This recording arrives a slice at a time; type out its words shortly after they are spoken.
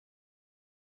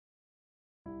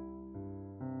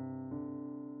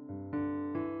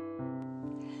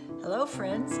Hello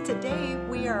friends, today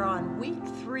we are on week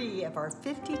 3 of our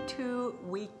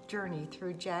 52-week journey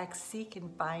through Jack's Seek and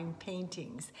Find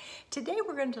paintings. Today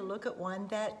we're going to look at one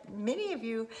that many of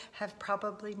you have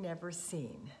probably never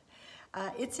seen.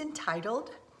 It's entitled,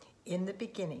 In the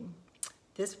Beginning.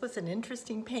 This was an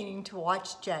interesting painting to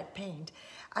watch Jack paint.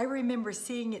 I remember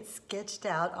seeing it sketched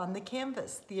out on the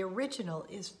canvas. The original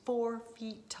is 4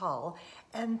 feet tall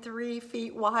and 3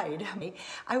 feet wide.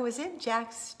 I was in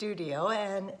Jack's studio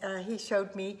and he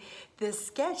showed me this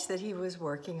sketch that he was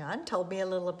working on, told me a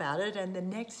little about it, and the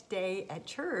next day at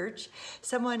church,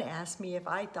 someone asked me if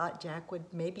I thought Jack would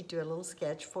maybe do a little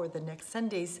sketch for the next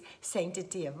Sunday's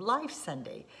Sanctity of Life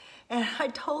Sunday. And I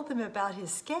told them about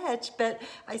his sketch, but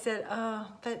I said,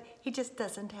 but he just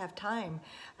doesn't have time.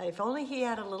 If only he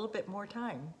had a little bit more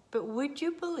time. But would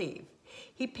you believe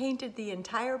he painted the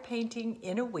entire painting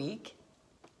in a week,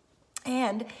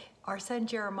 and our son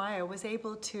Jeremiah was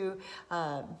able to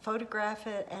photograph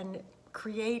it and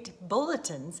create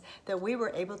bulletins that we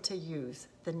were able to use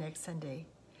the next Sunday.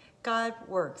 God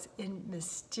works in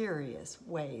mysterious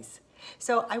ways.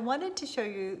 So I wanted to show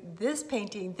you this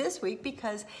painting this week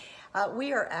because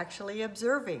we are actually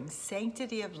observing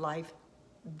Sanctity of Life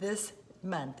this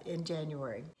month in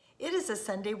January. It is a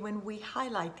Sunday when we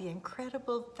highlight the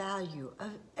incredible value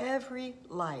of every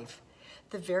life,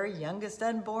 the very youngest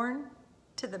unborn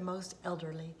to the most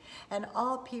elderly, and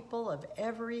all people of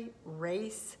every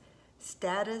race,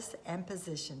 status, and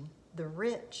position, the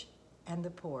rich and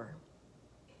the poor.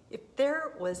 If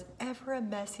there was ever a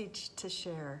message to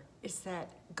share, it's that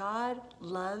God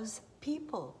loves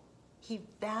people. He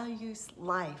values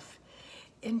life.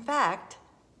 In fact,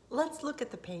 let's look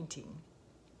at the painting.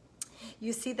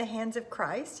 You see the hands of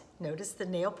Christ? Notice the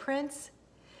nail prints?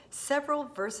 Several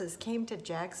verses came to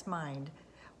Jack's mind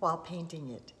while painting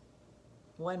it.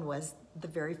 One was the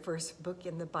very first book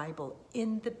in the Bible.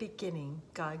 In the beginning,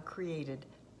 God created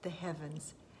the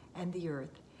heavens and the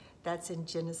earth. That's in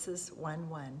Genesis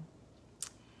 1:1.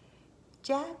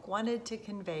 Jack wanted to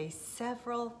convey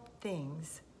several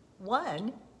things.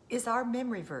 One is our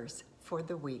memory verse for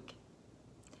the week.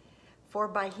 For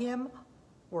by him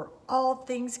were all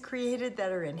things created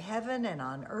that are in heaven and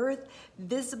on earth,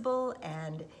 visible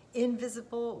and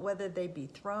invisible, whether they be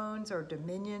thrones or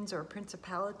dominions or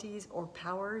principalities or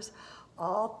powers.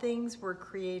 All things were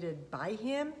created by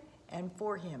him and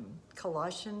for him.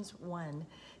 Colossians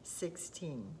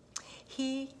 1:16.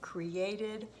 He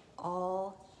created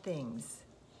all things,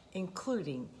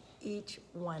 including each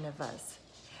one of us.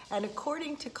 And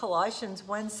according to Colossians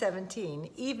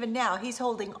 1:17, even now he's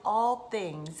holding all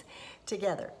things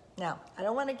together. Now, I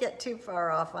don't want to get too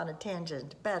far off on a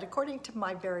tangent, but according to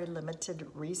my very limited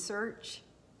research,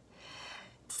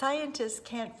 scientists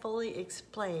can't fully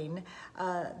explain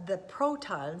the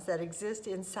protons that exist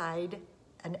inside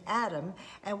an atom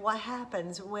and what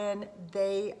happens when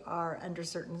they are under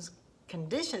certain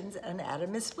conditions, an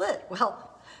atom is split.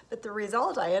 Well, but the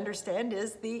result I understand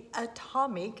is the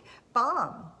atomic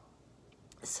bomb.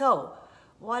 So,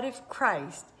 what if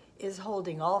Christ is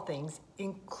holding all things,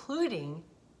 including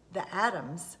the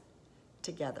atoms,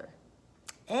 together?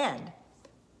 And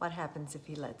what happens if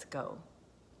he lets go?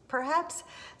 Perhaps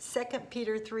 2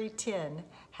 Peter 3:10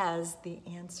 has the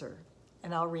answer,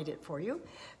 and I'll read it for you.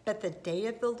 But the day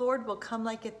of the Lord will come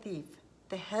like a thief.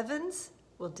 The heavens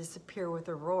will disappear with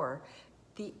a roar.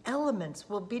 The elements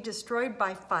will be destroyed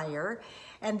by fire,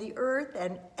 and the earth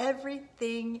and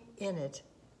everything in it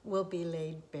will be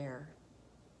laid bare.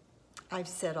 I've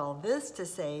said all this to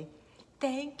say,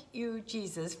 thank you,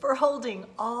 Jesus, for holding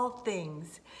all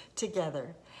things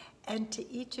together. And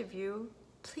to each of you,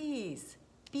 please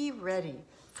be ready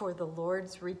for the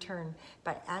Lord's return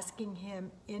by asking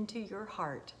him into your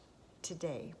heart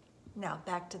today. Now,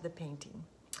 back to the painting.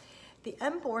 The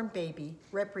unborn baby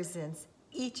represents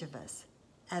each of us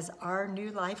as our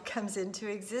new life comes into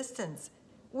existence.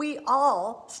 We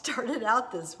all started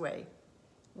out this way.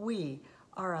 We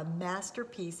are a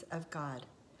masterpiece of God.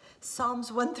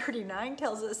 Psalms 139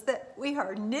 tells us that we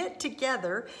are knit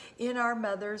together in our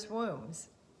mother's wombs.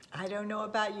 I don't know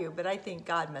about you, but I think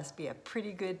God must be a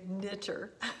pretty good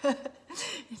knitter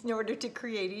in order to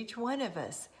create each one of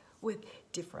us with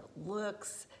different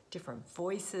looks, different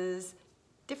voices,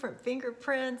 different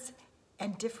fingerprints,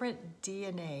 and different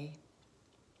DNA.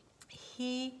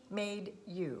 He made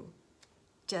you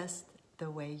just the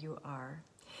way you are.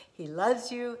 He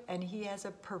loves you and he has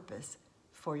a purpose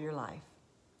for your life.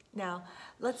 Now,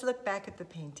 let's look back at the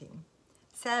painting.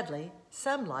 Sadly,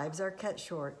 some lives are cut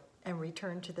short and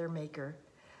return to their maker.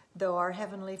 Though our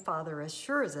Heavenly Father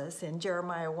assures us in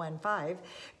Jeremiah 1:5,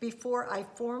 before I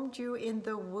formed you in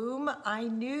the womb, I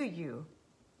knew you.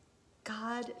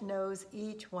 God knows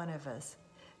each one of us,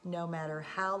 no matter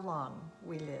how long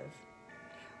we live.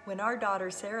 When our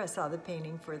daughter Sarah saw the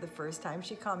painting for the first time,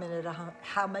 she commented on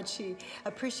how much she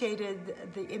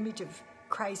appreciated the image of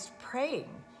Christ praying.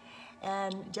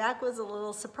 And Jack was a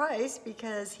little surprised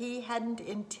because he hadn't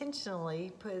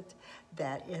intentionally put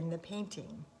that in the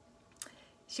painting.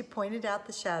 She pointed out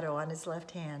the shadow on his left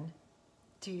hand.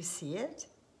 Do you see it?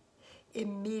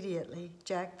 Immediately,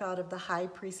 Jack thought of the high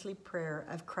priestly prayer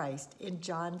of Christ in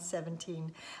John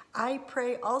 17. I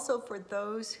pray also for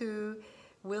those who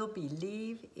will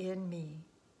believe in me.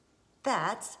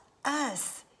 That's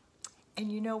us.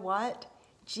 And you know what?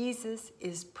 Jesus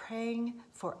is praying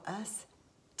for us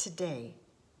today.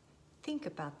 Think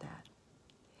about that.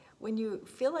 When you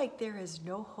feel like there is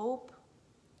no hope,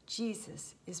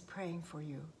 Jesus is praying for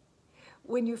you.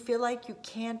 When you feel like you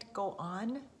can't go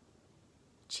on,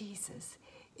 Jesus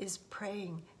is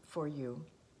praying for you.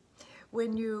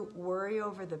 When you worry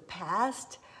over the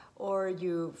past, or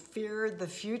you fear the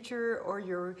future, or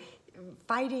you're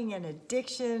fighting an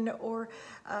addiction, or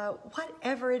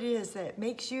whatever it is that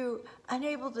makes you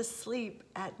unable to sleep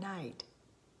at night,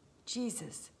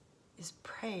 Jesus is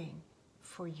praying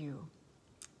for you.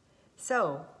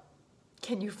 So,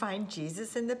 can you find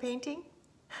Jesus in the painting?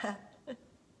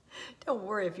 Don't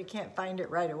worry if you can't find it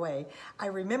right away. I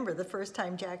remember the first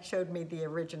time Jack showed me the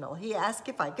original. He asked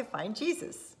if I could find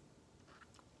Jesus.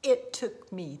 It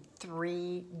took me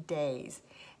 3 days,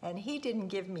 and he didn't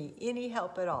give me any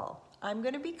help at all. I'm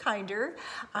going to be kinder.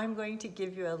 I'm going to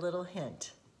give you a little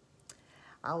hint.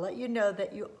 I'll let you know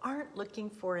that you aren't looking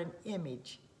for an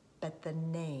image, but the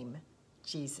name,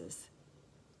 Jesus.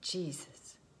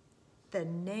 Jesus, the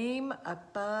name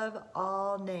above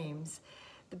all names.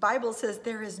 The Bible says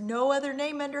there is no other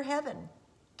name under heaven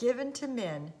given to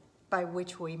men by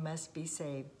which we must be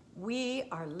saved. We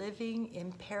are living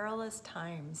in perilous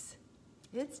times.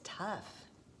 It's tough.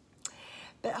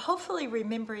 But hopefully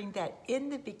remembering that in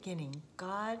the beginning,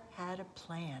 God had a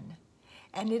plan,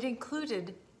 and it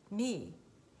included me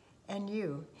and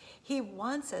you. He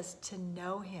wants us to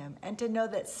know him and to know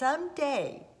that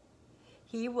someday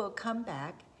he will come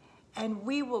back and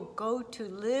we will go to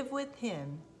live with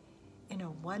him in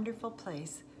a wonderful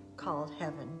place called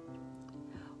heaven.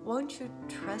 Won't you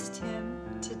trust him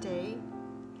today?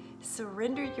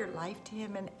 Surrender your life to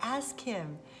him and ask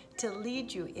him to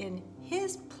lead you in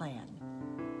his plan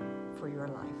for your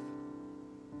life.